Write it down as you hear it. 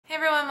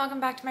welcome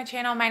back to my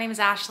channel. My name is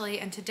Ashley,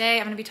 and today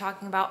I'm going to be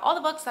talking about all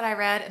the books that I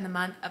read in the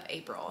month of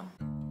April.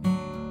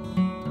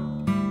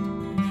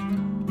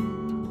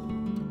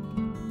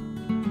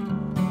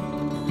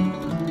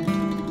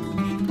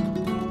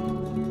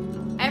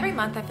 Every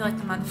month I feel like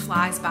the month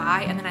flies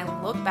by, and then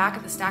I look back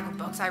at the stack of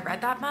books I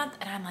read that month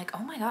and I'm like,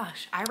 oh my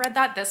gosh, I read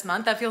that this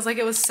month. That feels like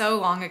it was so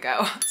long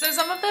ago. So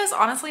some of this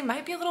honestly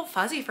might be a little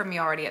fuzzy for me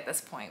already at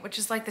this point, which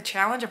is like the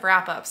challenge of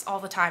wrap-ups all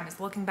the time, is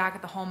looking back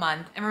at the whole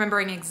month and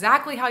remembering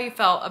exactly how you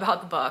felt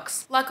about the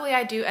books. Luckily,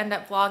 I do end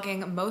up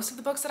vlogging most of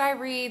the books that I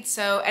read,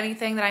 so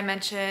anything that I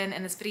mention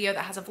in this video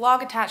that has a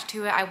vlog attached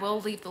to it, I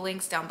will leave the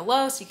links down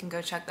below so you can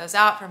go check those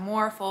out for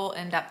more full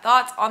in-depth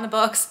thoughts on the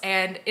books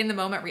and in the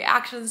moment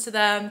reactions to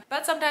them.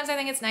 But sometimes I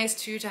think it's nice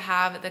too to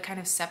have the kind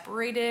of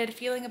separated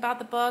feeling about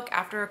the book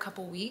after a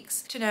couple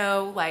weeks, to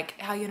know like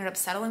how you ended up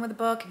settling with the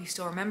book, if you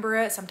still remember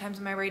it. Sometimes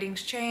my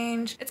ratings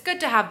change. It's good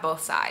to have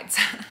both sides.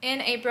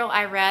 In April,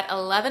 I read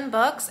 11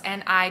 books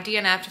and I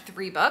DNFed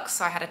 3 books,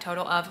 so I had a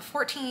total of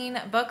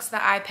 14 books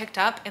that I picked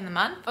up in the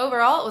month.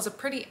 Overall, it was a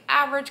pretty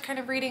average kind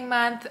of reading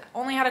month.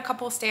 Only had a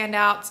couple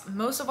standouts.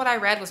 Most of what I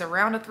read was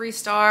around a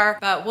 3-star,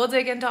 but we'll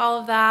dig into all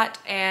of that.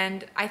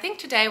 And I think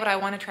today what I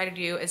want to try to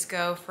do is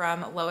go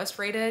from lowest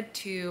rated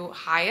to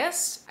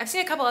highest. I've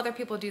seen a couple other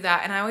people do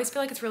that and I always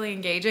feel like it's really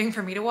engaging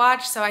for me to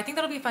watch, so I think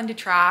that'll be fun to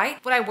try.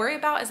 What I worry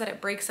about is that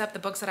it breaks up the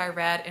books that I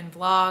read in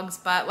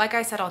vlogs, but like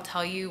I said, I'll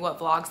tell you what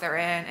vlogs they're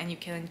in and you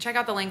can check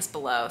out the links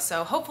below,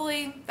 so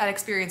hopefully that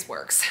experience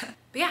works.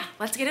 But yeah,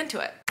 let's get into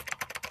it.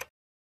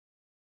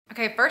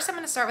 Okay, first I'm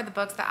going to start with the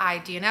books that I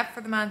DNF'd for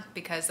the month,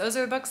 because those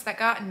are the books that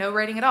got no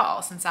rating at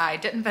all since I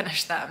didn't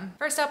finish them.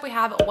 First up, we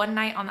have One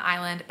Night on the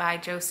Island by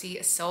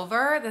Josie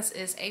Silver. This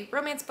is a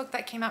romance book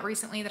that came out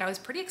recently that I was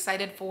pretty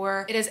excited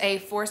for. It is a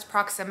forced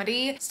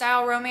proximity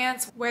style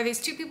romance where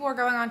these two people were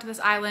going onto this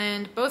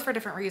island, both for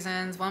different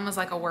reasons. One was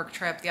like a work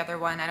trip, the other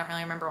one, I don't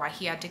really remember why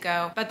he had to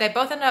go. But they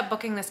both ended up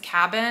booking this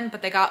cabin,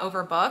 but they got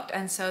overbooked,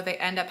 and so they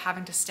end up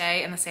having to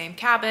stay in the same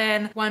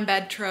cabin. One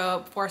bed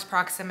trope, forced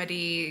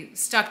proximity,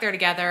 stuck there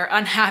together,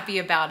 unhappy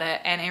about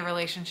it, and a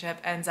relationship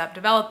ends up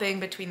developing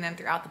between them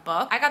throughout the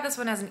book. I got this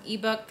one as an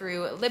ebook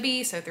through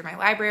Libby, so through my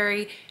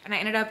library, and I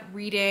ended up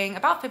reading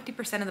about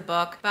 50% of the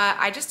book, but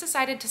I just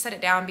decided to set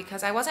it down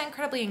because I wasn't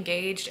incredibly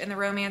engaged in the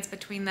romance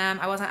between them.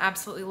 I wasn't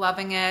absolutely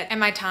loving it, and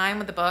my time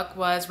with the book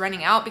was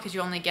running out because you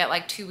only get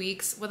like 2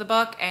 weeks with a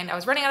book, and I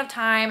was running out of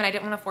time and I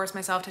didn't want to force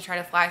myself to try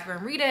to fly through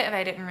and read it if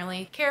I didn't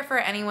really care for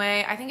it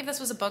anyway. I think if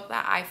this was a book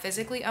that I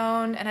physically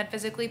owned and had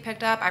physically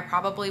picked up, I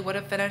probably would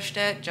have finished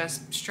it,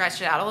 just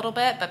stretched it out a little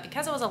bit. But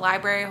because it was a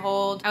library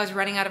hold, I was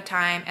running out of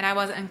time and I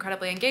wasn't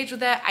incredibly engaged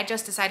with it. I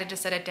just decided to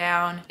set it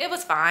down. It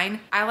was fine.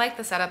 I liked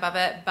the setup of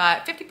it,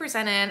 but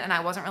 50% in and I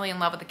wasn't really in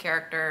love with the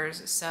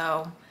characters,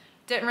 so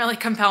didn't really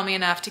compel me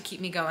enough to keep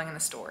me going in the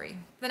story.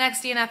 The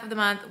next DNF of the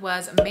month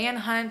was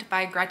Manhunt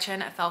by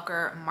Gretchen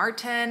Felker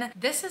Martin.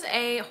 This is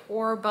a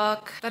horror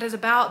book that is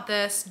about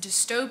this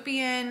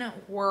dystopian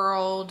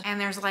world,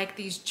 and there's like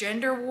these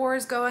gender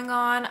wars going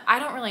on. I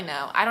don't really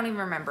know. I don't even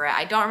remember it.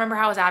 I don't remember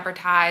how it was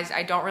advertised.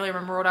 I don't really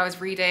remember what I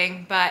was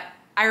reading, but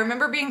I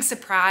remember being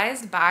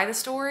surprised by the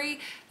story,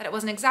 that it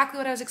wasn't exactly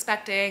what I was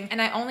expecting,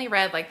 and I only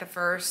read like the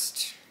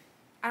first,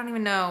 I don't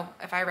even know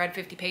if I read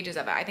 50 pages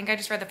of it. I think I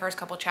just read the first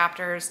couple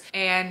chapters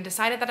and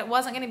decided that it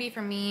wasn't gonna be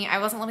for me. I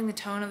wasn't loving the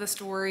tone of the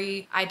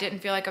story. I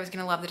didn't feel like I was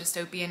gonna love the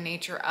dystopian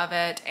nature of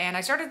it. And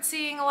I started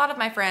seeing a lot of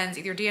my friends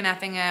either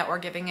DNFing it or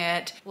giving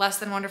it less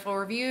than wonderful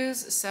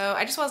reviews. So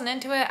I just wasn't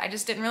into it. I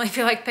just didn't really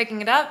feel like picking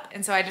it up.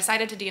 And so I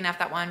decided to DNF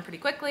that one pretty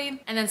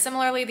quickly. And then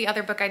similarly, the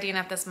other book I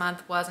DNF'd this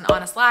month was An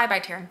Honest Lie by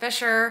Taryn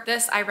Fisher.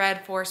 This I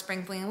read for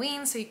Spring Fling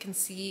Ween, so you can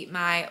see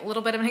my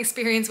little bit of an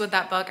experience with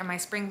that book on my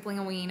Spring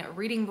Fling Ween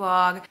reading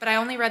blog. But I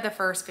only read the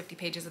first 50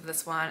 pages of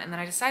this one, and then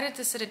I decided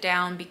to sit it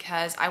down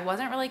because I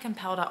wasn't really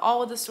compelled at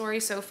all with the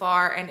story so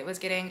far, and it was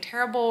getting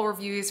terrible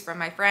reviews from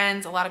my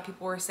friends. A lot of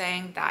people were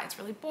saying that it's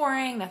really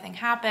boring, nothing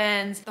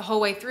happens the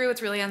whole way through,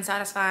 it's really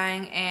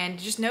unsatisfying, and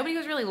just nobody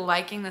was really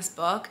liking this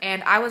book.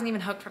 And I wasn't even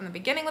hooked from the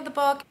beginning with the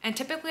book, and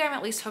typically I'm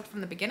at least hooked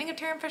from the beginning of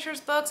Taryn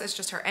Fisher's books. It's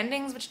just her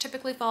endings which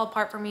typically fall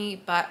apart for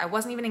me, but I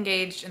wasn't even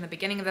engaged in the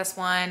beginning of this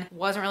one.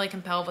 Wasn't really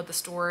compelled with the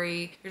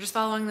story. You're just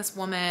following this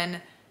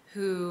woman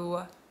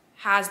who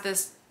has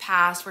this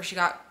past where she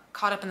got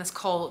caught up in this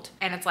cult,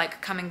 and it's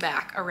like coming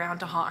back around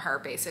to haunt her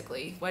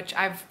basically, which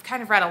I've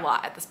kind of read a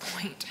lot at this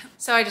point.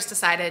 So I just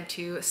decided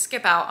to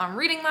skip out on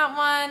reading that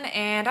one,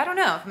 and I don't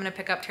know if I'm gonna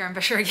pick up Taryn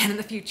Fisher again in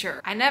the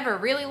future. I never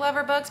really love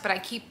her books, but I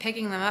keep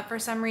picking them up for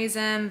some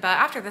reason. But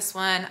after this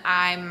one,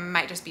 I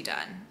might just be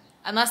done.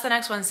 Unless the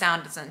next one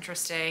sounds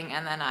interesting,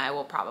 and then I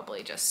will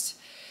probably just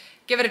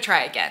give it a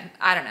try again.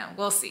 I don't know,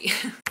 we'll see.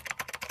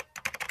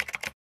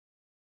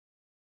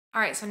 All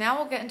right, so now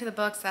we'll get into the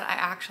books that I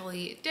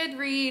actually did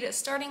read,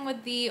 starting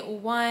with the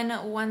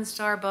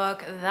one-star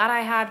book that I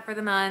had for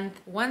the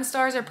month. 1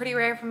 stars are pretty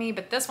rare for me,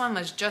 but this one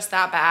was just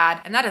that bad,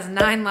 and that is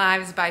 9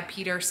 Lives by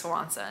Peter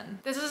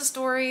Swanson. This is a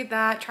story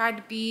that tried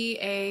to be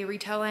a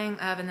retelling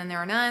of And Then There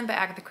Are None by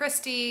Agatha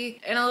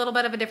Christie in a little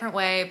bit of a different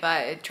way,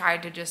 but it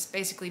tried to just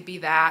basically be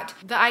that.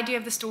 The idea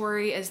of the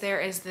story is there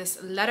is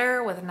this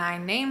letter with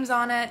 9 names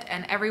on it,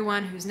 and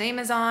everyone whose name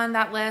is on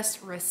that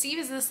list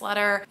receives this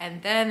letter,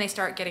 and then they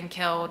start getting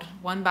killed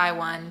one by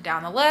one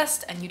down the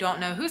list, and you don't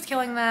know who's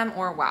killing them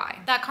or why.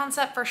 That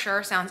concept for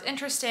sure sounds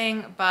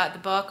interesting, but the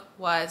book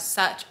was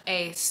such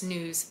a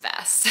snooze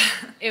fest.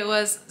 It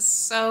was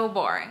so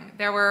boring.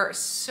 There were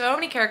so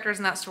many characters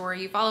in that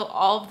story. You follow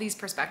all of these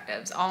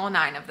perspectives, all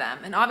 9 of them,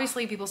 and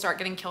obviously people start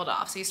getting killed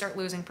off, so you start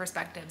losing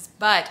perspectives.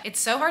 But it's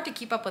so hard to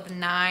keep up with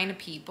 9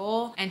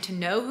 people and to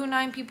know who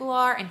 9 people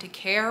are and to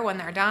care when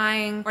they're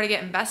dying or to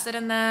get invested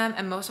in them,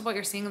 and most of what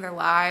you're seeing in their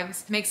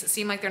lives makes it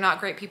seem like they're not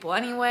great people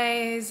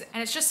anyways,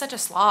 and it's just such a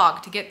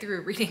slog to get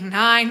through reading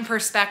 9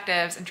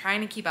 perspectives and trying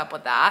to keep up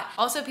with that.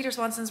 Also, Peter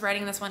Swanson's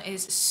writing in this one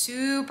is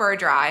super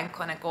dry and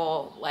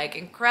clinical, like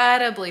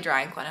incredibly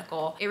dry and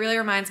clinical. It really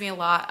reminds me a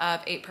lot of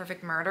 8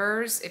 Perfect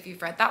Murders. If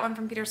you've read that one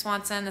from Peter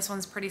Swanson, this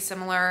one's pretty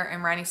similar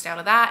in writing style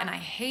to that, and I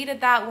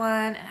hated that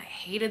one, and I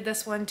hated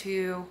this one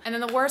too. And then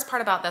the worst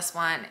part about this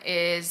one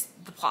is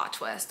the plot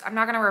twist. I'm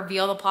not gonna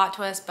reveal the plot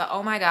twist, but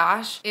oh my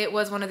gosh, it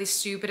was one of the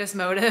stupidest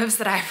motives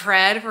that I've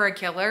read for a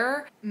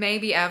killer,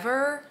 maybe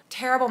ever.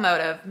 Terrible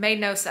motive, made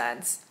no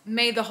sense,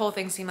 made the whole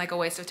thing seem like a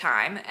waste of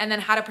time, and then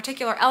had a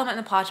particular element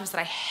in the plot twist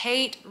that I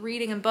hate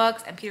reading in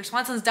books, and Peter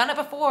Swanson's done it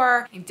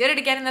before. He did it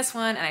again in this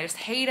one, and I just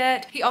hate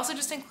it. He also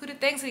just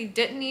included things that he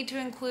didn't need to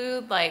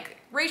include, like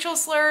racial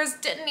slurs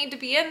didn't need to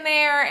be in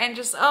there, and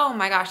just, oh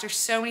my gosh, there's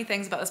so many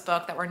things about this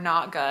book that were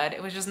not good.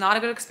 It was just not a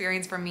good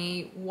experience for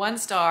me. 1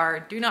 star,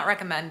 do not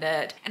recommend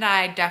it. And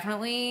I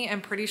definitely am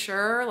pretty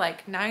sure,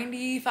 like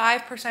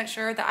 95%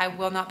 sure, that I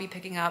will not be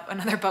picking up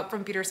another book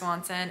from Peter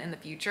Swanson in the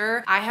future.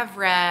 I have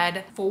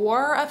read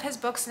 4 of his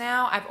books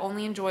now. I've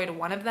only enjoyed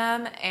 1 of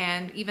them,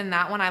 and even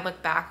that one I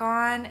look back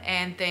on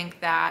and think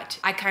that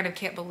I kind of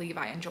can't believe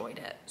I enjoyed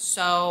it.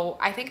 So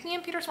I think me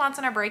and Peter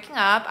Swanson are breaking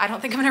up. I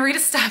don't think I'm gonna read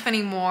his stuff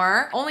anymore.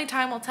 Only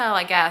time will tell,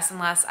 I guess,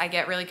 unless I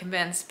get really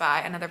convinced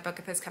by another book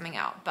of his coming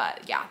out.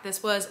 But yeah,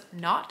 this was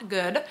not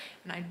good,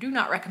 and I do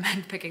not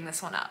recommend picking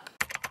this one up.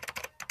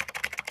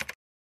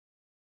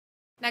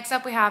 Next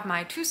up, we have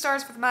my 2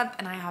 stars for the month,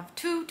 and I have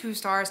 2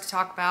 stars to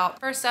talk about.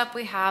 First up,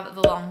 we have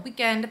The Long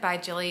Weekend by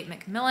Jilly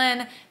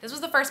McMillan. This was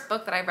the first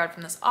book that I read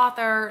from this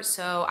author,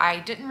 so I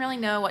didn't really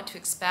know what to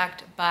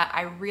expect, but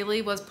I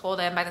really was pulled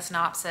in by the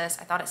synopsis.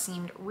 I thought it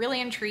seemed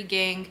really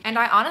intriguing, and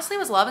I honestly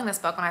was loving this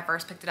book when I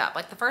first picked it up.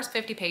 Like, the first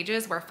 50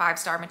 pages were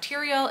 5-star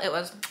material. It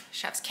was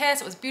chef's kiss.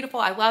 It was beautiful.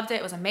 I loved it.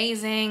 It was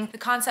amazing. The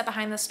concept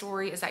behind this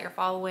story is that you're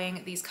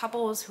following these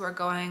couples who are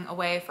going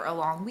away for a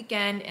long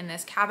weekend in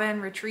this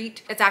cabin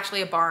retreat. It's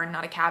actually a barn,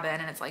 not a cabin,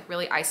 and it's like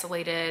really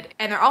isolated,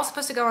 and they're all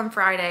supposed to go on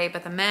Friday,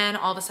 but the men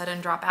all of a sudden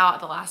drop out at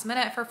the last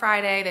minute for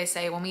Friday. They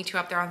say, we'll meet you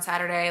up there on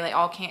Saturday. They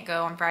all can't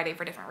go on Friday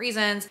for different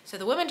reasons, so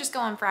the women just go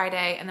on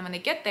Friday, and then when they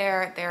get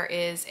there, there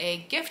is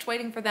a gift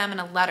waiting for them in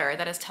a letter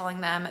that is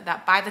telling them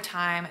that by the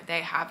time they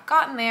have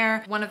gotten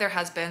there, one of their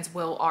husbands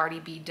will already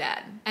be dead.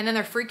 And then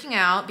they're freaking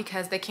out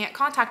because they can't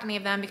contact any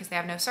of them because they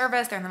have no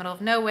service. They're in the middle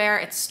of nowhere.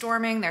 It's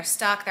storming. They're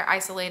stuck. They're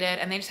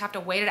isolated, and they just have to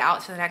wait it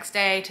out to the next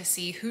day to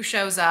see who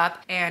shows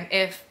up and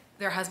if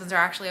their husbands are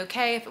actually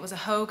okay, if it was a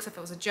hoax, if it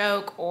was a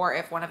joke, or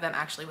if one of them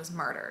actually was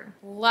murdered.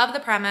 Love the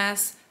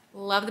premise,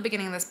 love the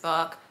beginning of this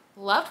book,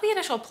 loved the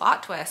initial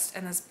plot twist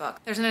in this book.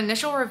 There's an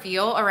initial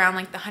reveal around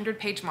like the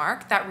 100-page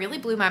mark that really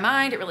blew my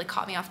mind. It really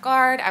caught me off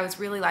guard. I was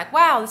really like,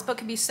 wow, this book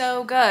could be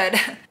so good.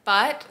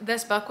 But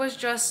this book was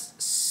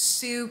just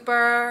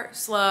super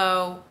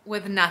slow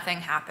with nothing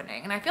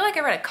happening. And I feel like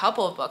I read a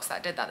couple of books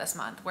that did that this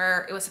month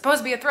where it was supposed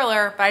to be a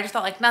thriller, but I just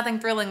felt like nothing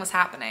thrilling was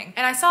happening.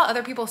 And I saw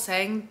other people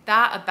saying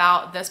that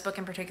about this book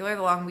in particular,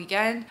 The Long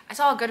Weekend. I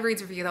saw a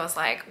Goodreads review that was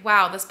like,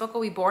 wow, this book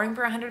will be boring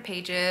for 100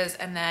 pages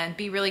and then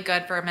be really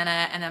good for a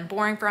minute, and then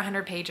boring for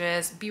 100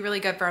 pages, be really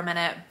good for a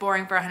minute,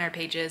 boring for 100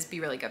 pages, be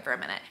really good for a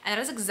minute. And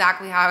that is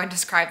exactly how I would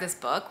describe this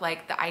book.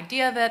 Like, the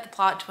idea of it, the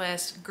plot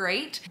twist,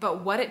 great,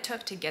 but what it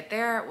took to get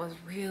there was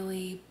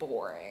really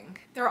boring.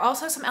 There were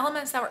also some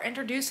elements that were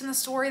introduced in the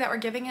story that were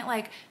giving it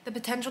like the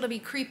potential to be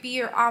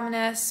creepy or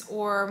ominous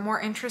or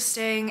more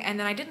interesting, and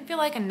then I didn't feel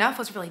like enough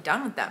was really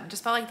done with them.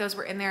 Just felt like those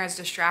were in there as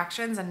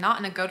distractions, and not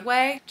in a good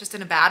way, just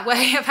in a bad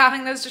way of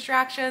having those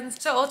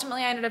distractions. So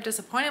ultimately I ended up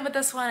disappointed with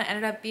this one. It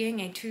ended up being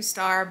a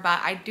 2-star, but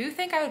I do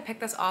think I would pick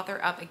this author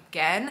up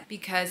again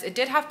because it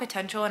did have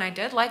potential, and I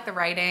did like the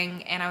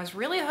writing, and I was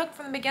really hooked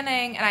from the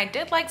beginning, and I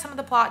did like some of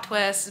the plot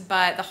twists,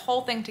 but the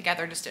whole thing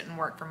together just didn't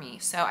work for me.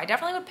 So I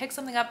definitely would pick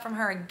something up from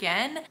her again.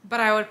 again,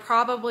 but I would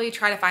probably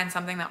try to find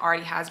something that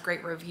already has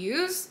great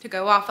reviews to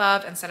go off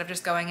of instead of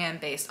just going in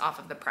based off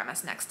of the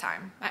premise next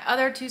time. My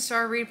other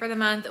 2-star read for the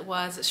month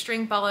was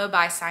Stringfellow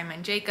by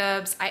Simon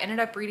Jacobs. I ended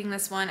up reading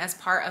this one as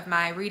part of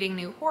my Reading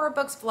New Horror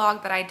Books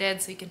vlog that I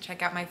did, so you can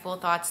check out my full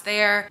thoughts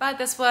there. But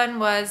this one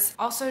was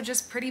also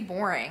just pretty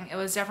boring. It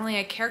was definitely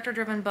a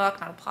character-driven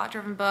book, not a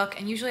plot-driven book,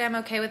 and usually I'm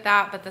okay with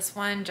that, but this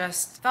one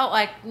just felt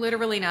like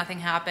literally nothing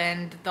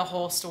happened the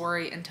whole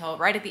story until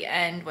right at the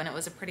end when it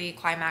was a pretty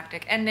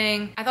climactic ending.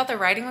 I thought the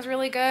writing was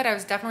really good. I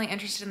was definitely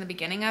interested in the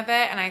beginning of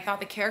it, and I thought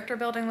the character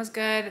building was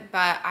good,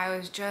 but I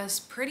was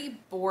just pretty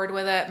bored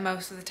with it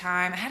most of the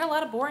time. I had a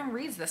lot of boring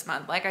reads this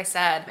month, like I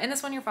said. In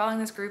this one, you're following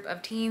this group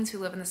of teens who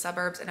live in the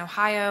suburbs in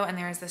Ohio, and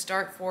there is this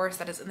dark force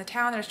that is in the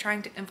town that is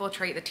trying to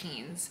infiltrate the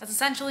teens. That's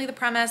essentially the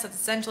premise. That's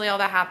essentially all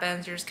that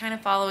happens. You're just kind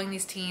of following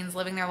these teens,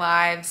 living their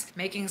lives,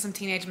 making some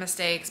teenage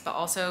mistakes, but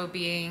also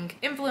being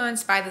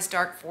influenced by this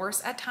dark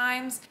force at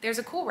times. There's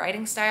a cool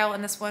writing style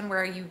in this one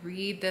where you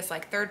read this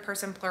like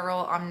third-person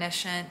plural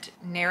omniscient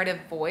narrative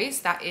voice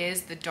that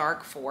is the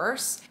dark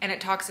force, and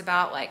it talks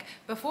about like,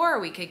 before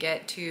we could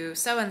get to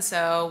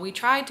so-and-so, we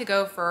tried to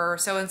go for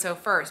so-and-so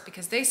first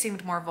because they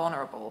seemed more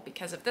vulnerable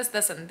because of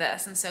this, and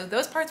this. And so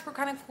those parts were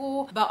kind of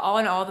cool, but all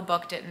in all, the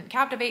book didn't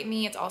captivate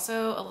me. It's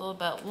also a little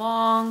bit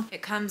long.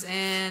 It comes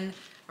in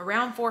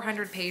around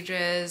 400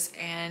 pages,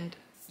 and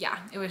yeah,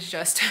 it was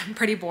just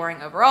pretty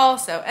boring overall.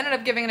 So ended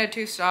up giving it a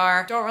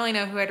 2-star. Don't really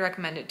know who I'd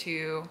recommend it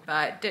to,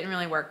 but didn't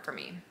really work for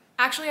me.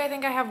 Actually, I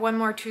think I have one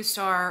more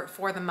 2-star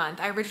for the month.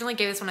 I originally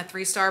gave this one a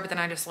 3-star, but then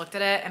I just looked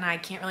at it and I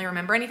can't really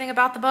remember anything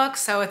about the book,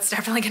 so it's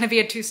definitely gonna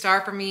be a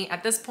 2-star for me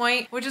at this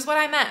point, which is what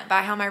I meant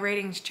by how my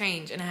ratings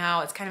change and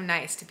how it's kind of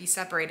nice to be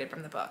separated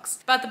from the books.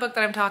 But the book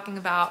that I'm talking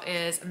about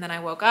is And Then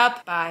I Woke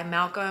Up by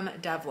Malcolm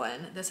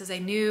Devlin. This is a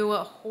new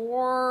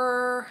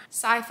horror,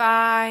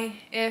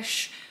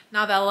 sci-fi-ish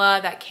novella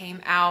that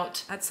came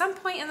out at some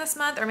point in this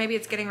month, or maybe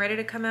it's getting ready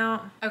to come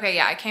out. Okay,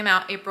 yeah, it came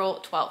out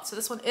April 12th. So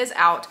this one is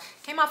out.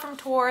 Came out from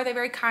Tor. They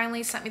very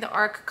kindly sent me the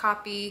ARC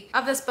copy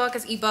of this book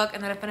as ebook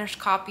and then a finished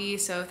copy.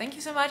 So thank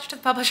you so much to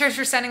the publishers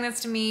for sending this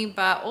to me.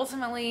 But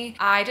ultimately,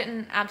 I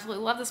didn't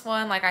absolutely love this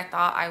one like I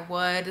thought I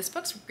would. This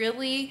book's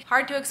really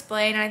hard to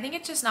explain, and I think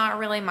it's just not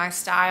really my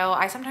style.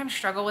 I sometimes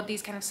struggle with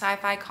these kind of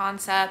sci-fi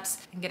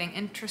concepts and getting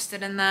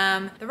interested in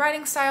them. The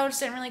writing style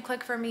just didn't really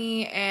click for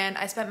me, and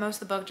I spent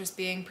most of the book just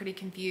being pretty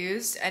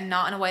confused and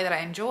not in a way that I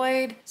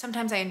enjoyed.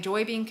 Sometimes I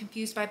enjoy being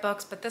confused by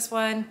books, but this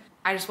one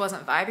I just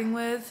wasn't vibing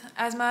with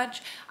as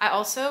much. I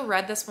also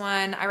read this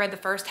one, I read the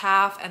first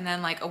half, and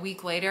then like a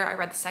week later I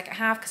read the second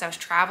half because I was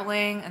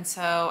traveling, and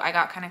so I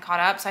got kind of caught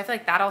up. So I feel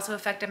like that also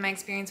affected my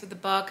experience with the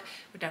book.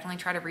 Would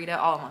definitely try to read it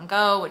all in one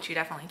go, which you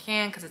definitely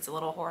can because it's a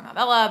little horror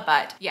novella.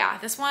 But yeah,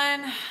 this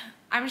one,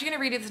 I'm just gonna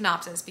read you the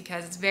synopsis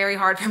because it's very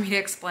hard for me to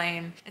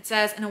explain. It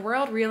says, in a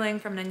world reeling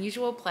from an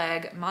unusual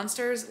plague,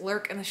 monsters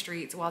lurk in the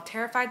streets while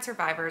terrified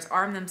survivors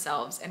arm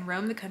themselves and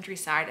roam the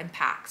countryside in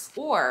packs.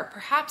 Or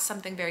perhaps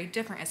something very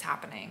different is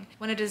happening.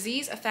 When a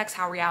disease affects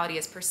how reality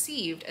is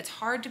perceived, it's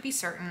hard to be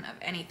certain of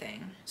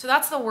anything. So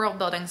that's the world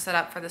building set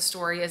up for the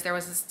story, is there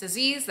was this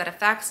disease that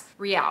affects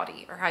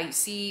reality, or how you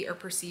see or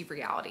perceive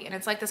reality. And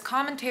it's like this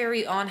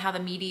commentary on how the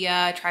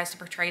media tries to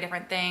portray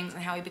different things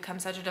and how we become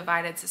such a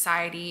divided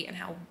society, and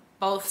how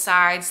both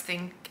sides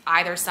think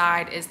either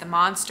side is the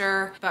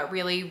monster, but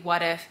really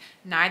what if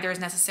neither is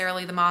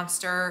necessarily the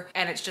monster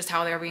and it's just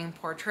how they're being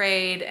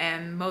portrayed,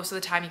 and most of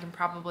the time you can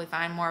probably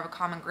find more of a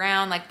common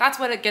ground. Like, that's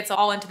what it gets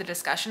all into the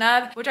discussion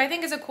of, which I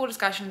think is a cool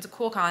discussion. It's a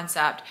cool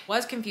concept.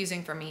 Was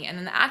confusing for me, and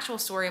then the actual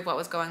story of what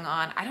was going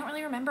on, I don't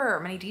really remember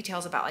many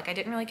details about. Like, I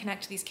didn't really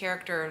connect to these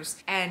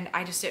characters, and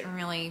I just didn't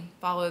really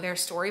follow their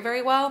story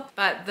very well.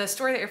 But the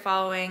story that you're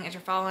following is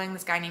you're following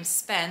this guy named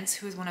Spence,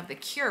 who is one of the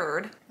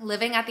cured,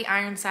 living at the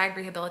Ironside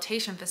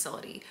Rehabilitation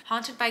Facility.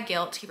 Haunted by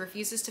guilt, he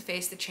refuses to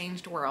face the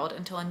changed world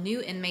until a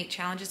new inmate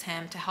challenges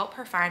him to help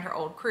her find her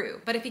old crew.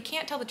 But if he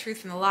can't tell the truth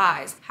from the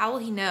lies, how will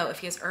he know if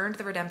he has earned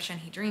the redemption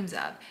he dreams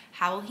of?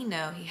 How will he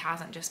know he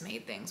hasn't just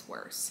made things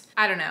worse?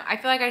 I don't know. I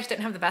feel like I just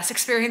didn't have the best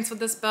experience with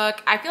this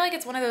book. I feel like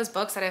it's one of those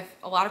books that if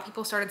a lot of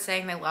people started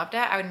saying they loved it,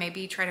 I would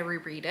maybe try to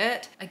reread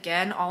it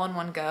again all in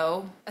one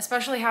go,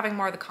 especially having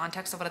more of the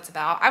context of what it's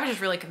about. I was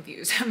just really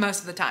confused most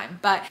of the time.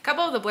 But a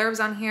couple of the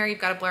blurbs on here, you've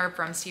got a blurb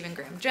from Stephen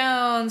Graham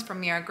Jones, from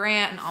Mira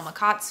Grant, and Alma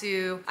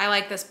Katsu. I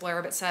like this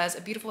blurb. It says,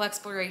 a beautiful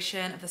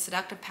exploration of the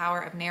seductive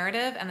power of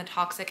narrative and the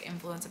toxic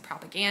influence of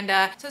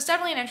propaganda. So it's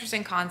definitely an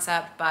interesting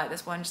concept, but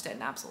this one just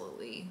didn't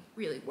absolutely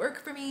really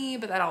work for me,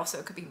 but that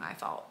also could be my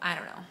fault. I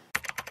don't know.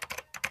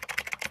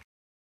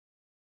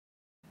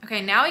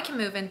 Okay, now we can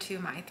move into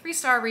my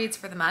 3-star reads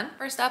for the month.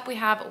 First up, we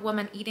have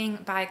Woman Eating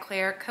by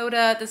Claire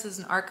Coda. This is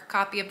an ARC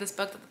copy of this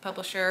book that the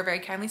publisher very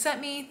kindly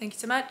sent me. Thank you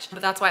so much.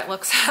 But that's why it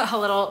looks a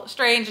little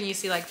strange, and you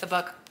see like the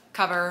book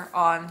cover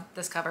on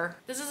this cover.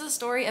 This is a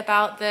story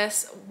about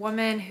this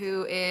woman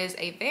who is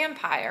a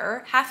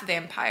vampire, half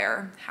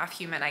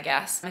human, I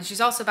guess. And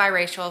she's also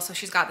biracial, so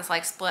she's got this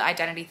like split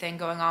identity thing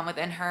going on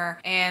within her.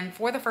 And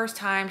for the first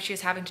time, she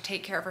is having to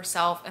take care of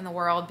herself in the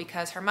world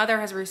because her mother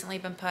has recently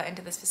been put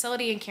into this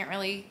facility and can't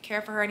really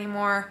care for her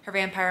anymore, her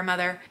vampire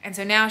mother. And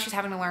so now she's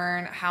having to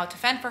learn how to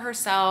fend for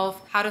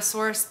herself, how to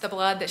source the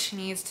blood that she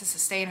needs to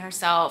sustain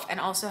herself, and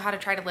also how to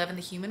try to live in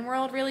the human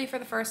world really for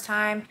the first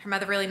time. Her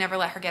mother really never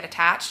let her get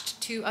attached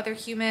to other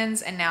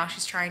humans, and now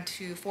she's trying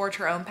to forge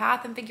her own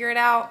path and figure it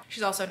out.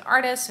 She's also an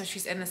artist, so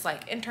she's in this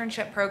like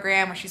internship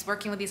program where she's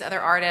working with these other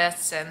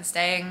artists and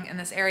staying in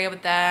this area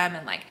with them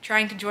and like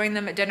trying to join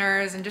them at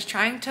dinners and just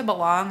trying to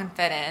belong and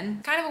fit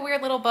in. Kind of a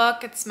weird little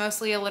book. It's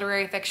mostly a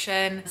literary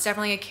fiction. It's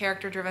definitely a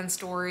character-driven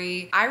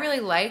story. I really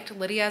liked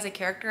Lydia as a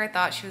character. I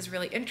thought she was a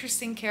really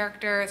interesting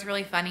character. It's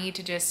really funny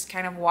to just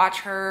kind of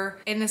watch her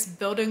in this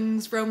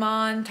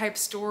Bildungsroman type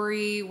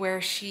story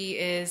where she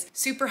is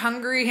super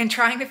hungry and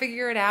trying to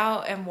figure it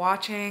out and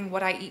watching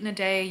What I Eat in a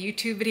Day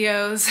YouTube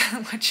videos,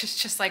 which is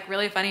just like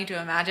really funny to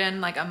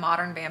imagine like a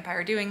modern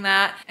vampire doing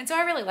that. And so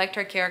I really liked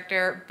her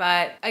character,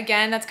 but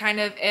again, that's kind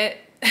of it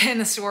in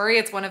the story.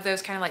 It's one of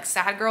those kind of like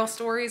sad girl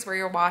stories where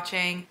you're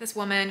watching this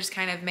woman just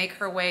kind of make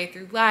her way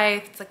through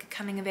life. It's like a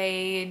coming of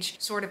age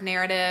sort of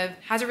narrative.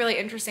 Has a really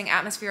interesting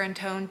atmosphere and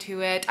tone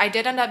to it. I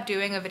did end up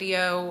doing a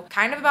video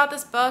kind of about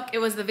this book. It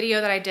was the video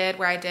that I did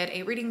where I did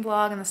a reading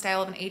vlog in the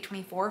style of an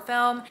A24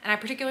 film. And I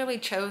particularly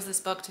chose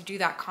this book to do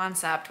that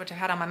concept, which I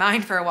had on my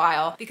mind for a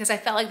while, because I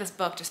felt like this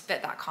book just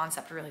fit that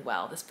concept really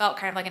well. This felt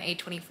kind of like an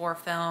A24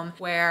 film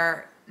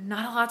where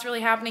not a lot's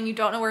really happening. You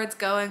don't know where it's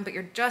going, but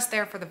you're just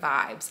there for the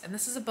vibes. And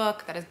this is a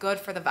book that is good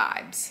for the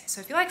vibes. So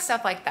if you like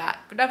stuff like that,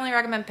 would definitely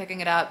recommend picking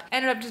it up.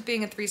 Ended up just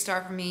being a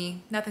 3-star for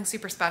me. Nothing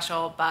super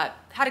special, but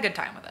had a good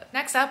time with it.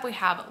 Next up, we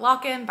have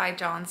Lock-In by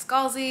John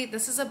Scalzi.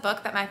 This is a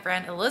book that my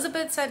friend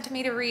Elizabeth sent to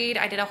me to read.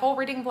 I did a whole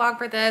reading vlog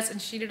for this,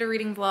 and she did a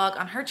reading vlog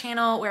on her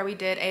channel where we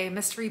did a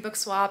mystery book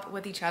swap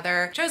with each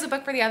other. Chose a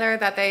book for the other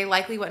that they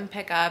likely wouldn't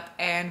pick up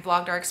and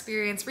vlogged our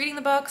experience reading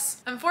the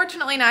books.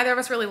 Unfortunately, neither of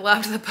us really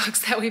loved the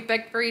books that we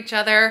picked for each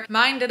other.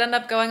 Mine did end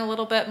up going a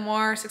little bit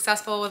more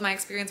successful with my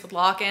experience with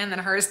Lock-In than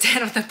hers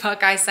did with the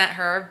book I sent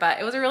her, but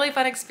it was a really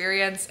fun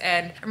experience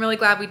and I'm really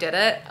glad we did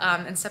it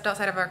and stepped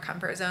outside of our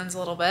comfort zones a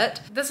little bit.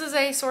 This is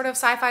a sort of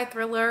sci-fi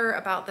thriller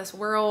about this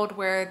world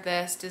where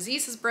this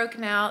disease is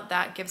broken out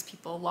that gives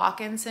people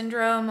lock-in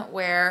syndrome,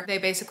 where they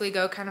basically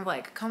go kind of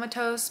like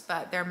comatose,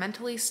 but they're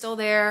mentally still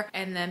there.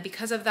 And then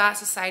because of that,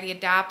 society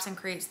adapts and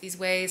creates these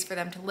ways for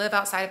them to live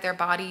outside of their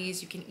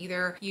bodies. You can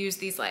either use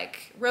these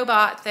like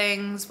robot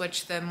things,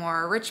 which the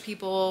more rich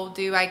people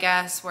do, I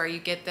guess, where you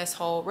get this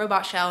whole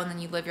robot shell and then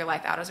you live your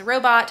life out as a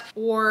robot,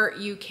 or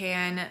you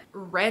can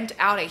rent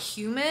out a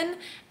human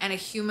and a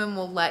human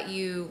will let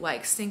you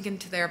like sink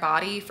into their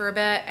body for a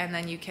bit and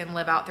then you can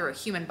live out through a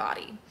human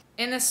body.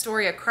 In this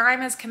story, a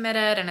crime is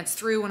committed and it's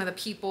through one of the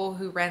people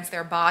who rents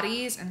their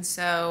bodies, and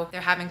so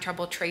they're having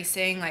trouble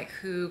tracing like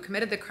who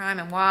committed the crime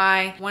and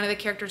why. One of the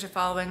characters you're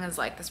following is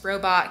like this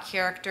robot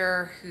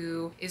character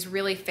who is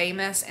really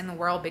famous in the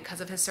world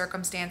because of his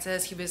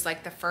circumstances. He was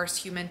like the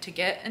first human to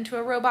get into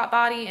a robot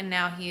body, and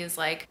now he is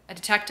like a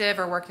detective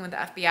or working with the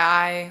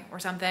FBI or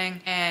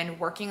something and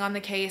working on the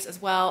case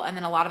as well. And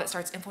then a lot of it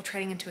starts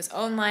infiltrating into his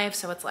own life,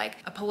 so it's like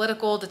a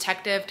political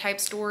detective type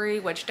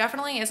story, which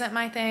definitely isn't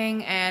my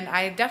thing, and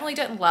I definitely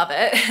didn't love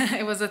it.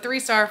 It was a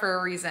 3-star for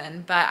a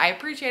reason, but I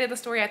appreciated the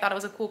story. I thought it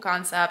was a cool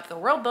concept. The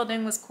world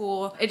building was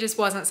cool. It just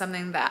wasn't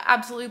something that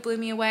absolutely blew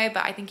me away,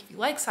 but I think if you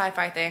like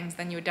sci-fi things,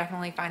 then you would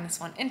definitely find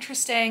this one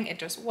interesting. It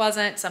just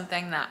wasn't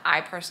something that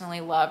I personally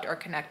loved or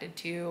connected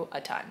to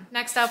a ton.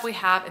 Next up, we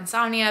have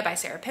Insomnia by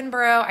Sarah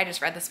Pinborough. I just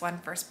read this one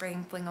for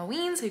Spring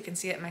Flingoween, so you can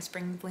see it in my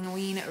Spring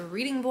Flingoween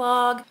reading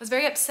vlog. I was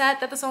very upset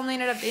that this only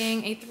ended up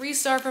being a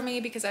 3-star for me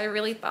because I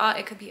really thought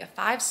it could be a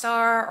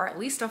 5-star or at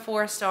least a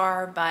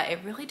 4-star, but it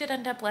really did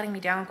end up letting me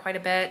down quite a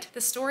bit. The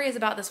story is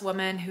about this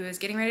woman who is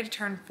getting ready to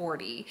turn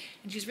 40,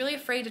 and she's really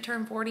afraid to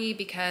turn 40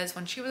 because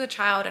when she was a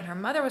child and her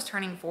mother was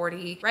turning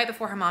 40, right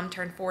before her mom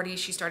turned 40,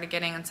 she started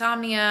getting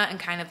insomnia and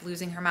kind of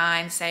losing her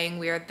mind, saying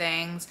weird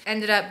things,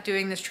 ended up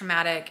doing this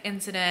traumatic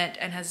incident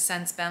and has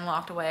since been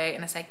locked away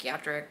in a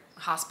psychiatric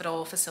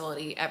hospital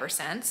facility ever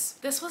since.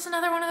 This was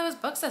another one of those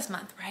books this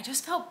month where I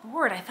just felt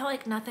bored. I felt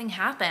like nothing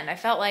happened. I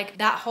felt like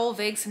that whole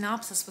vague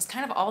synopsis was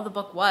kind of all the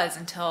book was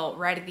until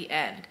right at the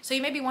end. So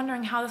you may be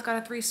wondering how this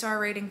got a 3-star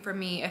rating for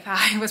me if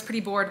I was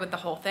pretty bored with the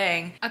whole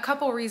thing. A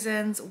couple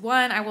reasons.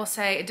 One, I will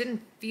say it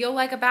didn't feel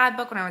like a bad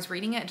book when I was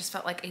reading it. It just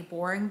felt like a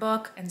boring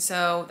book, and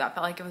so that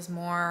felt like it was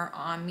more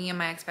on me and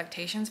my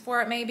expectations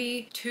for it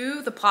maybe.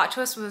 2, the plot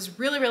twist was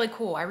really, really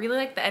cool. I really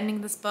liked the ending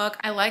of this book.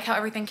 I like how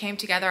everything came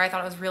together. I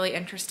thought it was really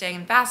interesting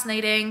and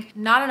fascinating.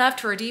 Not enough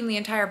to redeem the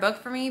entire book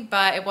for me,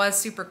 but it was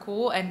super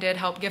cool and did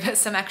help give it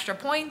some extra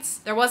points.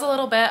 There was a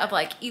little bit of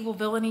like evil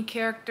villainy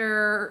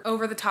character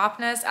over the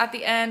topness at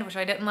the end, which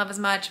I didn't love as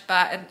much,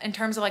 but in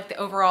terms of like the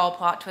overall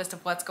plot twist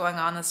of what's going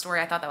on in the story,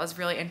 I thought that was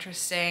really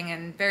interesting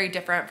and very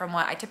different from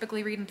what I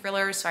typically read in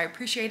thrillers, so I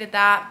appreciated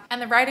that.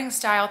 And the writing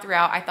style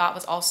throughout I thought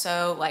was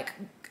also like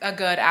a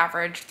good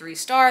average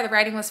 3-star. The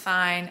writing was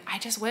fine. I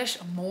just wish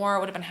more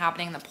would have been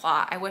happening in the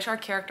plot. I wish our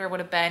character would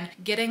have been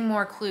getting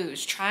more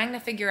clues, trying to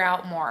figure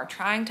out more,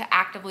 trying to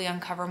actively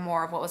uncover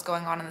more of what was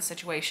going on in the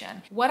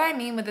situation. What I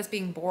mean with this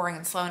being boring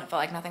and slow and it felt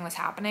like nothing was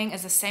happening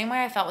is the same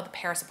way I felt with the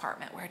Paris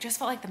apartment, where it just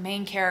felt like the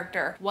main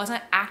character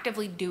wasn't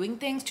actively doing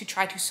things to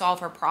try to solve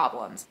her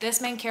problems.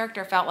 This main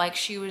character felt like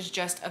she was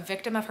just a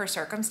victim of her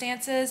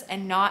circumstances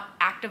and not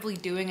actively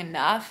doing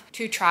enough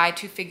to try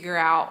to figure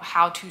out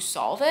how to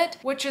solve it,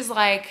 which is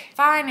like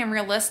fine and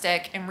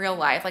realistic in real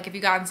life. Like if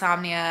you got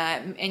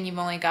insomnia and you've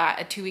only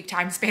got a 2-week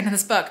time span in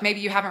this book, maybe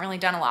you haven't really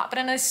done a lot. But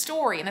in a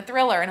story, in a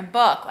thriller, in a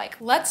book, like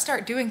let's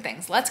start doing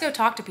things. Let's go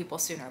talk to people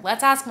sooner.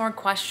 Let's ask more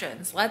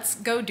questions. Let's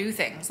go do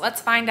things. Let's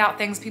find out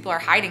things people are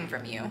hiding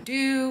from you.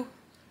 Do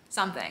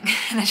something.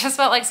 And I just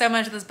felt like so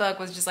much of this book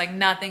was just like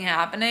nothing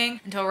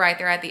happening until right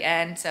there at the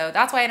end. So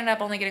that's why I ended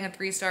up only getting a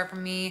 3-star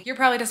from me. You're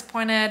probably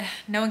disappointed.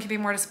 No one can be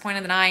more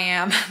disappointed than I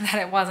am that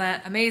it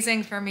wasn't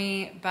amazing for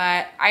me,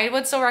 but I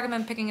would still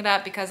recommend picking it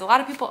up because a lot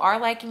of people are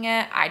liking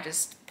it. I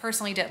just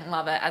personally didn't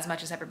love it as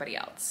much as everybody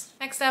else.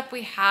 Next up,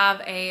 we have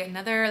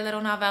another little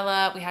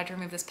novella. We had to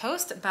remove this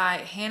post by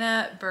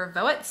Hannah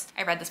Bervowitz.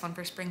 I read this one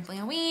for Spring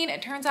Flingoween.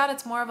 It turns out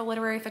it's more of a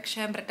literary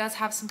fiction, but it does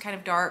have some kind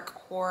of dark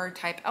horror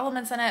type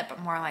elements in it, but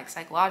more like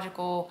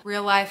psychological,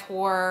 real life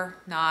horror,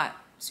 not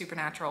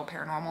supernatural,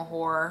 paranormal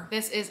horror.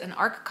 This is an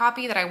ARC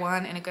copy that I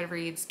won in a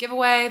Goodreads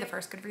giveaway, the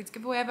first Goodreads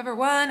giveaway I've ever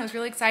won. It was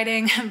really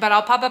exciting, but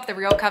I'll pop up the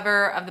real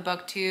cover of the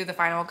book too, the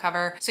final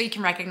cover, so you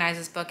can recognize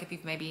this book if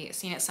you've maybe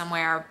seen it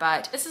somewhere.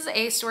 But this is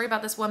a story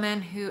about this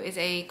woman who is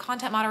a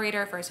content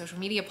moderator for a social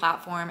media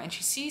platform, and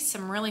she sees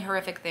some really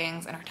horrific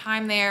things in her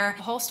time there.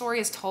 The whole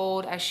story is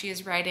told as she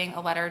is writing a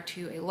letter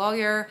to a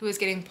lawyer who is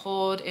getting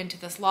pulled into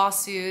this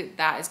lawsuit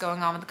that is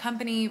going on with the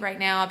company right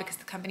now because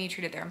the company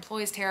treated their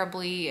employees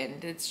terribly,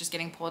 and it's just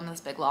getting pulled into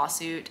this big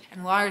lawsuit.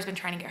 And the lawyer's been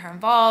trying to get her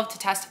involved to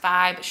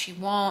testify, but she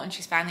won't. And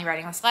she's finally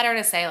writing this letter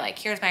to say like,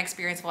 here's my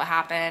experience of what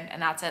happened, and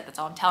that's it. That's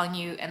all I'm telling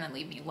you, and then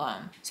leave me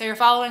alone. So you're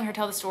following her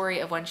tell the story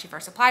of when she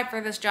first applied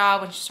for this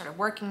job, when she started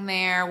working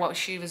there, what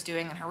she was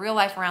doing in her real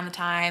life around the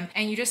time.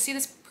 And you just see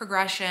this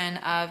progression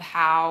of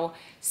how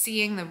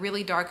seeing the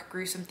really dark,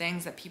 gruesome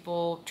things that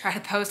people try to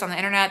post on the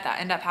internet that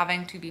end up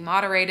having to be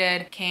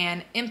moderated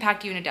can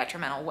impact you in a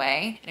detrimental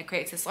way. And it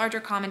creates this larger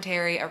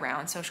commentary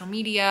around social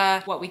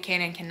media, what we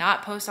can and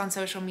cannot post on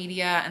social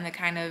media, and the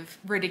kind of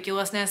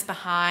ridiculousness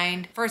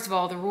behind, first of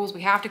all, the rules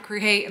we have to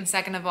create, and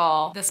second of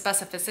all, the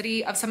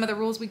specificity of some of the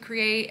rules we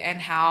create and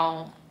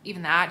how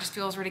even that just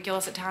feels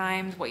ridiculous at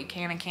times, what you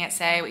can and can't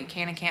say, what you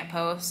can and can't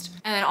post.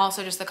 And then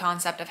also just the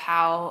concept of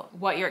how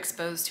what you're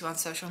exposed to on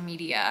social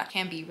media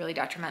can be really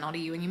detrimental to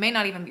you, and you may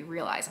not even be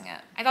realizing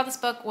it. I thought this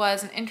book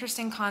was an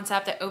interesting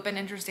concept. It opened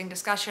interesting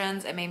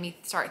discussions. It made me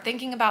start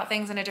thinking about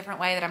things in a different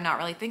way that I'm not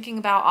really thinking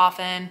about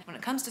often when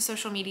it comes to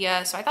social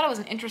media. So I thought it was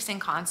an interesting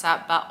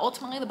concept, but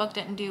ultimately the book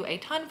didn't do a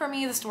ton for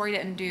me. The story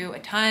didn't do a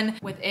ton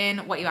within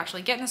what you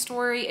actually get in the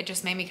story. It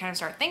just made me kind of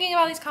start thinking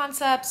about these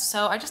concepts.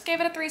 So I just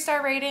gave it a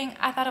 3-star rating.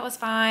 I thought it was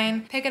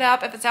fine. Pick it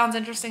up if it sounds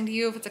interesting to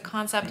you, if it's a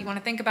concept you want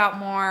to think about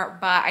more,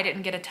 but I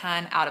didn't get a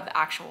ton out of the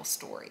actual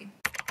story.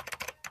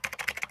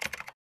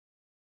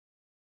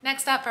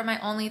 Next up, for my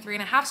only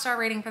 3.5-star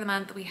rating for the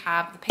month, we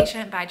have The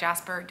Patient by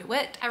Jasper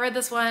DeWitt. I read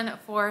this one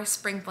for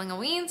Spring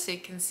Flingoween, so you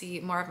can see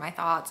more of my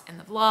thoughts in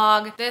the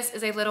vlog. This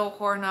is a little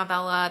horror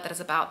novella that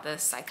is about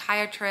this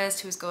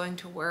psychiatrist who is going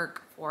to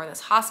work for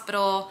this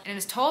hospital, and it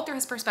is told through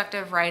his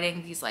perspective,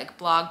 writing these like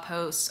blog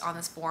posts on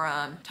this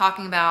forum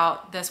talking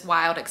about this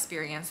wild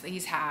experience that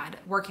he's had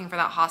working for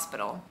that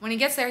hospital. When he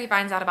gets there, he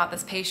finds out about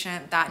this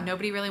patient that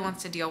nobody really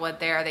wants to deal with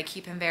there. They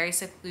keep him very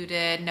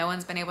secluded. No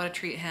one's been able to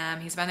treat him.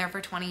 He's been there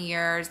for 20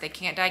 years. They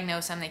can't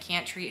diagnose him. They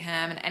can't treat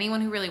him. And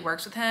anyone who really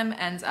works with him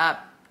ends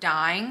up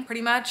dying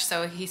pretty much.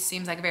 So he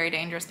seems like a very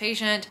dangerous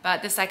patient,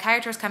 but the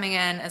psychiatrist coming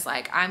in is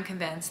like, I'm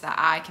convinced that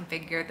I can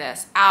figure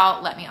this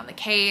out. Let me on the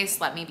case.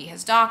 Let me be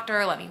his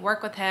doctor. Let me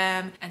work with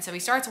him. And so he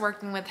starts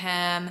working with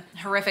him.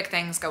 Horrific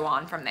things go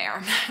on from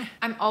there.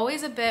 I'm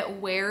always a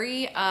bit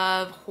wary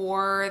of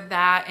horror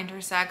that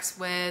intersects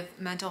with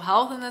mental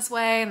health in this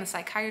way, in the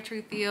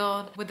psychiatry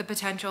field, with the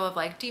potential of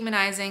like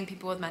demonizing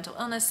people with mental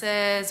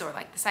illnesses or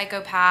like the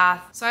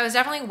psychopath. So I was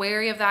definitely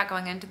wary of that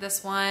going into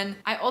this one.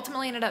 I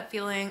ultimately ended up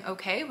feeling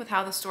okay with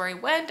how the story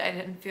went. I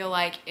didn't feel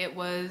like it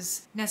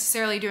was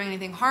necessarily doing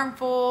anything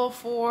harmful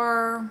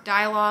for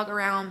dialogue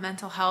around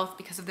mental health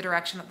because of the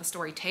direction that the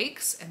story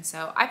takes. And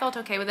so I felt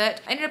okay with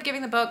it. I ended up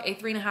giving the book a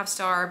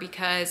 3.5-star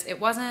because it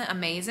wasn't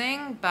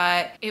amazing,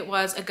 but it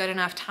was a good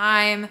enough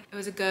time. It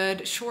was a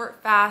good,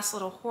 short, fast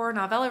little horror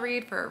novella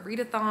read for a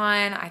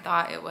readathon. I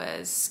thought it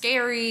was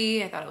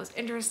scary. I thought it was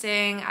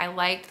interesting. I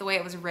liked the way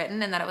it was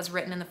written and that it was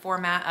written in the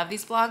format of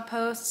these blog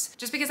posts,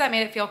 just because that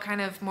made it feel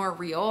kind of more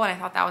real, and I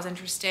thought that was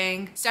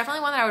interesting. It's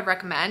definitely one that I would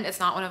recommend. It's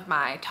not one of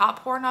my top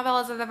horror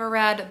novellas I've ever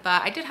read,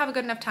 but I did have a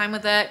good enough time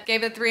with it.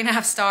 Gave it a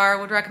 3.5-star.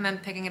 Would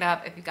recommend picking it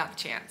up if you got the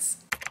chance.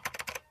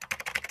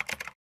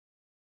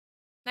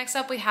 Next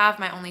up, we have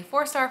my only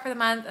 4-star for the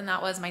month, and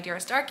that was My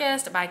Dearest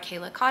Darkest by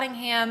Kayla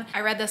Cottingham.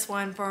 I read this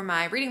one for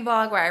my reading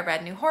blog where I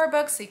read new horror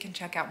books, so you can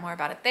check out more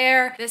about it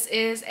there. This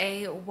is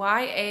a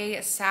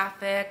YA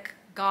sapphic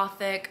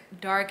gothic,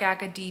 dark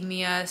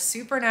academia,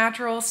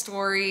 supernatural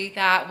story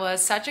that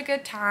was such a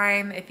good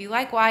time. If you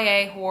like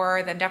YA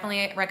horror, then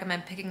definitely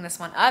recommend picking this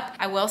one up.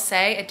 I will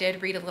say it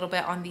did read a little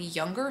bit on the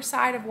younger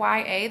side of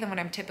YA than what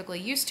I'm typically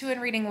used to in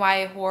reading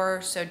YA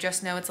horror, so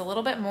just know it's a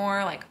little bit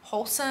more like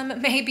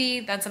wholesome maybe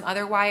than some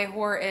other YA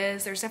horror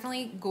is. There's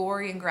definitely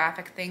gory and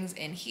graphic things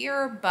in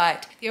here,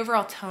 but the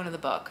overall tone of the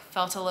book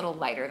felt a little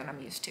lighter than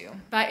I'm used to.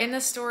 But in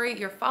this story,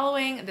 you're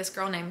following this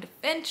girl named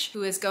Finch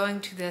who is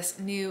going to this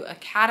new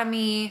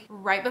academy.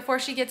 Right before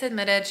she gets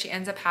admitted, she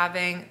ends up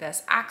having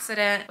this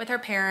accident with her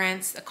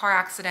parents, a car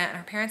accident, and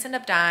her parents end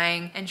up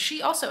dying, and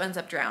she also ends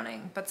up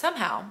drowning, but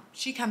somehow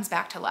she comes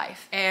back to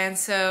life. And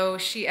so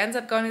she ends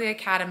up going to the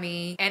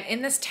academy, and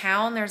in this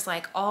town, there's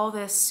like all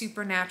this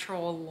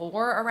supernatural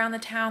lore around the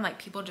town. Like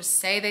people just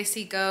say they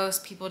see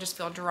ghosts, people just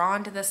feel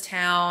drawn to this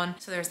town.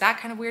 So there's that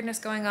kind of weirdness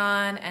going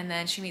on. And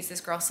then she meets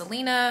this girl,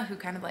 Selena, who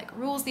kind of like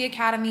rules the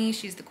academy.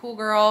 She's the cool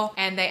girl,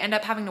 and they end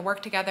up having to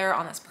work together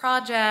on this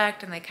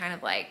project, and they kind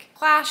of like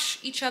clash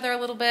each other a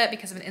little bit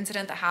because of an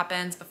incident that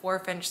happens before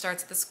Finch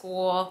starts at the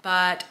school.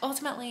 But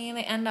ultimately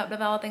they end up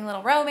developing a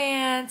little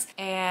romance,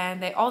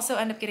 and they also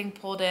end up getting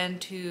pulled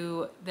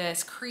into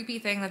this creepy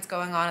thing that's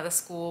going on at the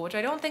school, which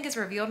I don't think is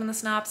revealed in the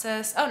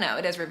synopsis. Oh no,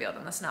 it is revealed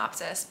in the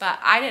synopsis, but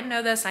I didn't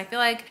know this, and I feel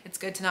like it's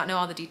good to not know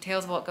all the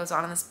details of what goes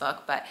on in this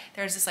book. But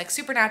there's this like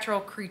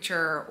supernatural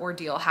creature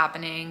ordeal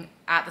happening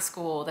at the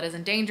school that is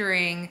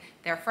endangering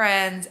their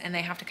friends, and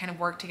they have to kind of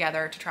work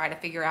together to try to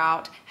figure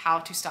out how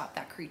to stop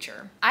that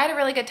creature. I had a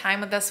really good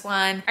time with this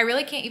one. I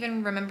really can't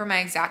even remember my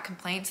exact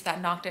complaints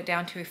that knocked it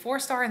down to a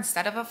 4-star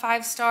instead of a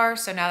 5-star.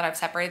 So now that I've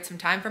separated some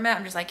time from it,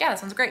 I'm just like, yeah,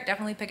 this one's great,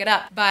 definitely pick it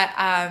up. But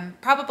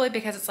probably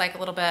because it's like a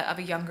little bit of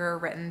a younger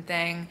written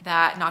thing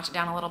that knocked it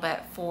down a little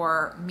bit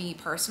for me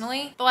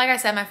personally. But like I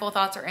said, my full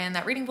thoughts are in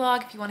that reading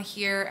blog if you want to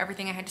hear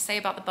everything I had to say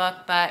about the book.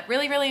 But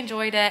really, really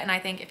enjoyed it, and I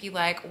think if you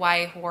like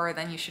YA horror,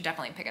 then you should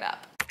definitely pick it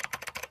up.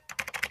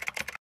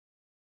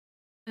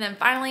 And then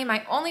finally,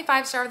 my only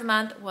 5-star of the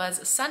month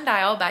was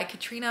Sundial by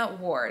Katrina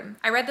Ward.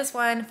 I read this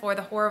one for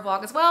the horror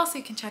vlog as well, so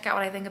you can check out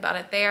what I think about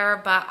it there,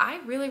 but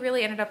I really,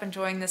 really ended up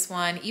enjoying this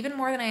one, even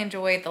more than I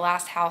enjoyed The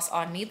Last House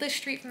on Needless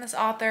Street from this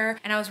author,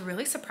 and I was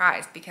really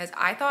surprised because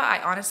I thought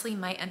I honestly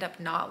might end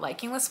up not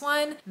liking this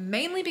one,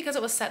 mainly because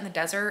it was set in the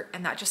desert,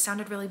 and that just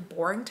sounded really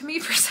boring to me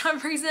for some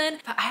reason,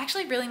 but I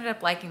actually really ended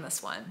up liking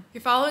this one.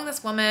 You're following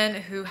this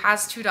woman who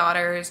has 2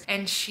 daughters,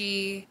 and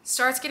she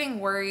starts getting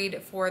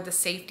worried for the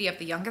safety of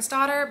the youngest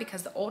daughter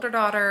because the older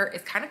daughter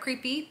is kind of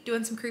creepy,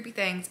 doing some creepy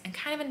things, and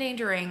kind of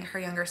endangering her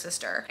younger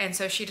sister. And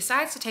so she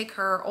decides to take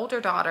her older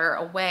daughter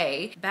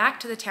away back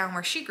to the town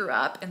where she grew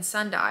up in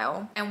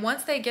Sundial. And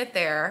once they get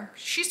there,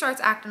 she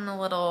starts acting a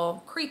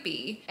little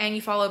creepy, and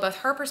you follow both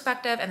her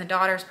perspective and the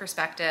daughter's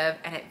perspective,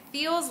 and it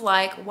feels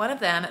like one of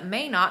them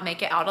may not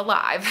make it out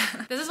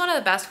alive. This is one of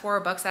the best horror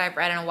books that I've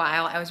read in a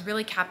while. I was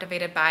really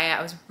captivated by it.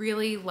 I was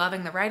really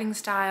loving the writing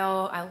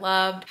style. I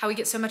loved how we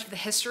get so much of the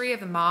history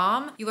of the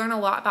mom. You learn a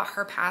lot about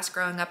her past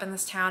growing up in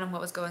this town and what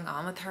was going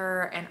on with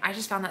her, and I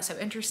just found that so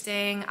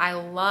interesting. I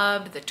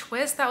loved the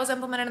twist that was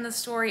implemented in the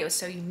story. It was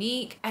so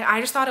unique, and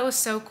I just thought it was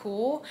so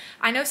cool.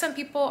 I know some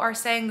people are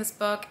saying this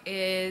book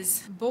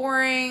is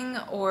boring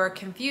or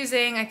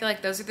confusing. I feel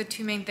like those are the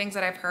 2 main things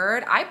that I've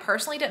heard. I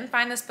personally didn't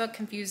find this book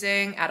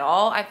confusing at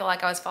all. I feel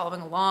like I was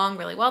following along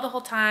really well the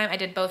whole time. I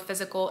did both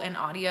physical and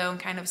audio and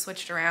kind of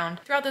switched around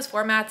throughout those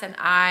formats, and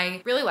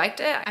I really liked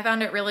it. I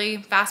found it really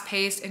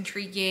fast-paced,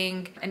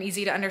 intriguing, and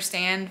easy to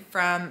understand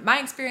from my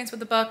experience with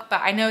the book,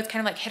 but I know it's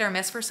kind of like hit or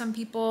miss for some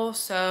people,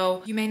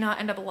 so you may not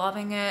end up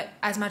loving it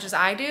as much as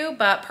I do,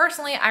 but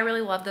personally, I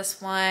really love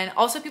this one.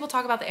 Also, people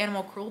talk about the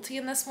animal cruelty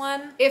in this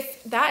one.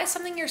 If that is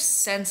something you're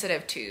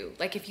sensitive to,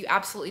 like if you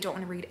absolutely don't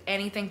want to read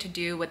anything to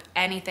do with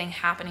anything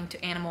happening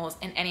to animals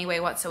in any way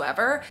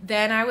whatsoever,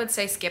 then I would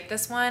say skip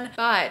this one.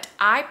 But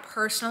I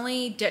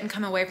personally didn't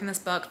come away from this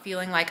book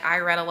feeling like I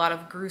read a lot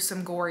of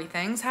gruesome, gory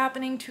things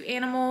happening to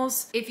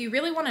animals. If you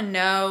really want to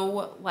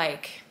know,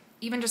 like,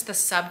 even just the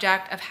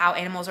subject of how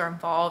animals are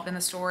involved in the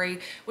story,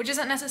 which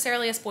isn't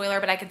necessarily a spoiler,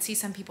 but I could see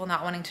some people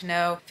not wanting to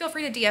know, feel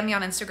free to DM me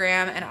on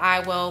Instagram and I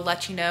will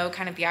let you know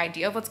kind of the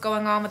idea of what's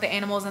going on with the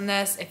animals in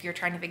this if you're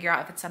trying to figure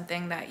out if it's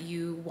something that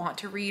you want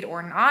to read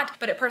or not.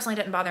 But it personally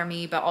didn't bother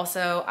me, but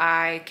also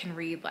I can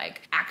read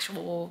like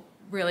actual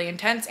really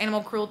intense animal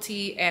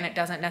cruelty and it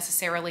doesn't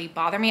necessarily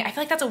bother me. I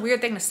feel like that's a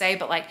weird thing to say,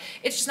 but like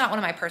it's just not one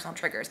of my personal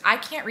triggers. I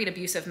can't read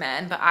abusive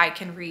men, but I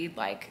can read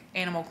like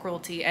animal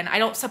cruelty, and I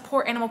don't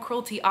support animal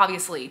cruelty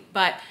obviously,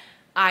 but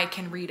I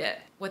can read it.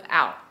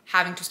 without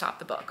having to stop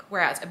the book.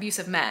 Whereas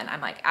Abusive Men,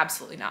 I'm like,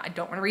 absolutely not. I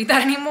don't want to read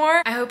that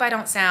anymore. I hope I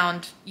don't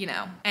sound, you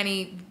know,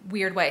 any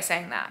weird way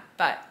saying that,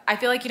 but I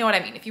feel like you know what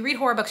I mean. If you read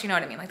horror books, you know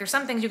what I mean. Like there's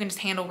some things you can just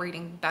handle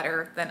reading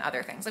better than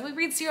other things. Like we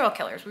read serial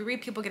killers, we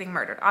read people getting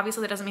murdered.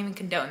 Obviously that doesn't even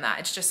condone that.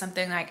 It's just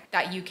something like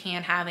that you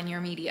can have in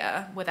your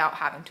media without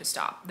having to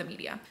stop the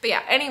media. But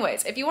yeah,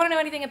 anyways, if you want to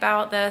know anything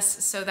about this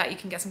so that you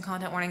can get some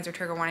content warnings or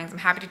trigger warnings, I'm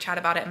happy to chat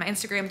about it in my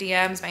Instagram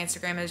DMs. My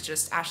Instagram is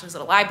just Ashley's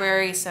Little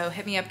Library. So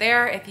hit me up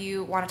there if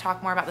you want to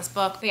talk more about this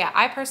book. But yeah,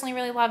 I personally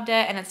really loved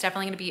it, and it's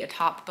definitely going to be a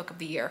top book of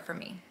the year for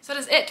me. So that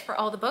is it for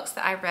all the books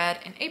that I read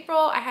in April.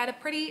 I had a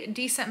pretty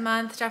decent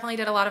month. Definitely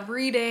did a lot of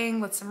reading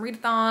with some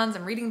readathons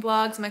and reading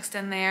blogs mixed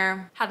in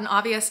there. Had an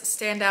obvious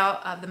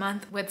standout of the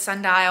month with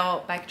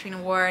Sundial by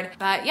Katrina Ward.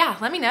 But yeah,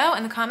 let me know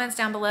in the comments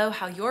down below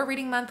how your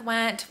reading month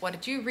went. What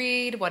did you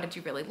read? What did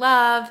you really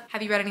love?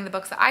 Have you read any of the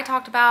books that I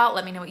talked about?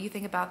 Let me know what you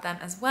think about them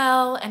as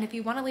well. And if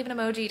you want to leave an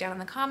emoji down in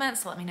the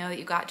comments to let me know that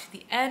you got to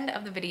the end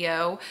of the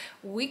video,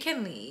 we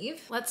can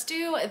leave. Let's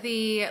do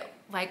the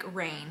like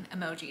rain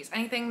emojis.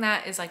 Anything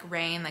that is like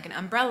rain, like an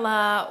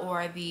umbrella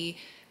or the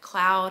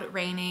cloud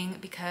raining,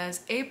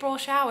 because April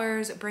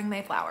showers bring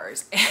May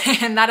flowers.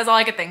 And that is all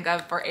I could think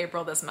of for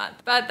April this month.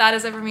 But that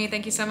is it for me.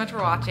 Thank you so much for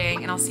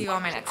watching, and I'll see you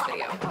on my next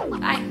video.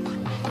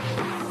 Bye.